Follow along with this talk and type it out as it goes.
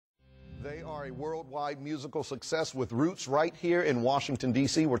They are a worldwide musical success with roots right here in Washington,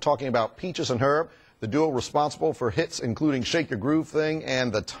 D.C. We're talking about Peaches and Herb, the duo responsible for hits including Shake Your Groove Thing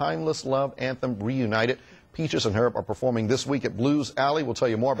and the timeless love anthem Reunited. Peaches and Herb are performing this week at Blues Alley. We'll tell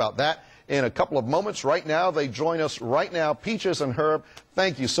you more about that in a couple of moments. Right now, they join us right now. Peaches and Herb,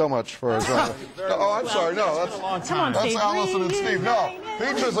 thank you so much for joining us. Oh, I'm sorry. No, that's Allison and Steve. No,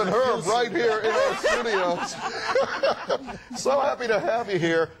 Peaches and Herb right here in our studios. So happy to have you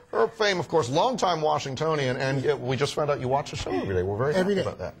here. Herb fame, of course, longtime Washingtonian, and we just found out you watch the show every day. We're very happy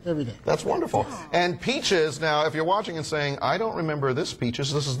about that. Every day. That's wonderful. And Peaches, now, if you're watching and saying, I don't remember this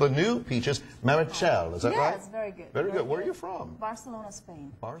Peaches, this is the new Peaches, Meritxell, is that right? Yes, very good. Very good. Where are you from? Barcelona,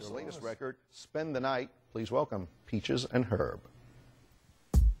 Spain. Barcelona. Their latest record, Spend the Night. Please welcome Peaches and Herb.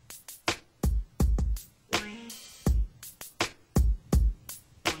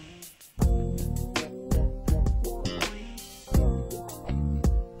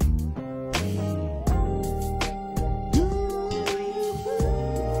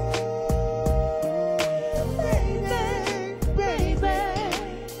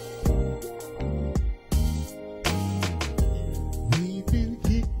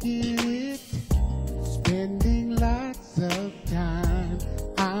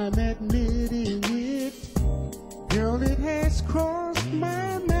 Girl, it has crossed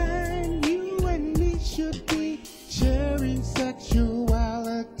my mind. You and me should be sharing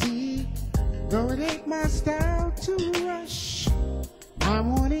sexuality. Though it ain't my style to rush,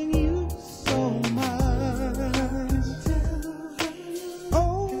 I'm wanting you so much.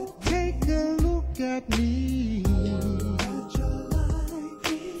 Oh, take a look at me.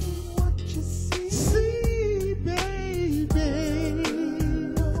 See, baby.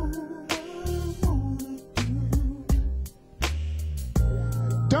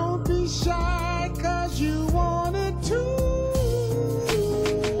 Don't be shy, 'cause you wanted to.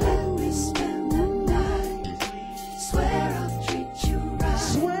 Let me spend the night. Swear I'll treat you right.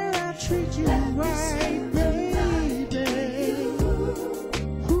 Swear I'll treat you Let me right, spend the night baby. with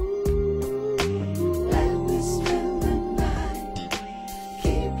you. Let me spend the night.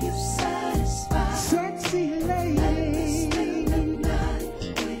 Keep you satisfied. Sexy lady. Let me spend the night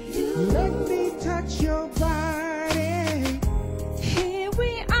with you. Let me touch your body. Here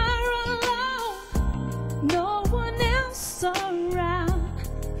we are alone, no one else around.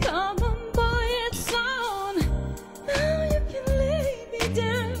 Come on, boy, it's on. Now you can lay me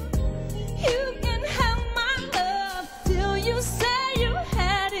down. You can have my love till you say you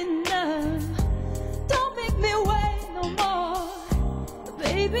had enough. Don't make me wait no more,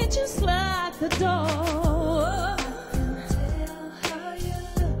 baby, just lock the door.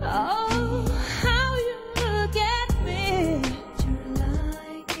 Oh, how you look at me.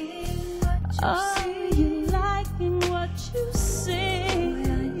 Are you liking what you see?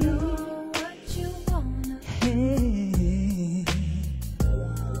 Hey,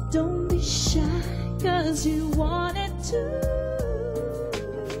 don't be shy, 'cause you wanted to.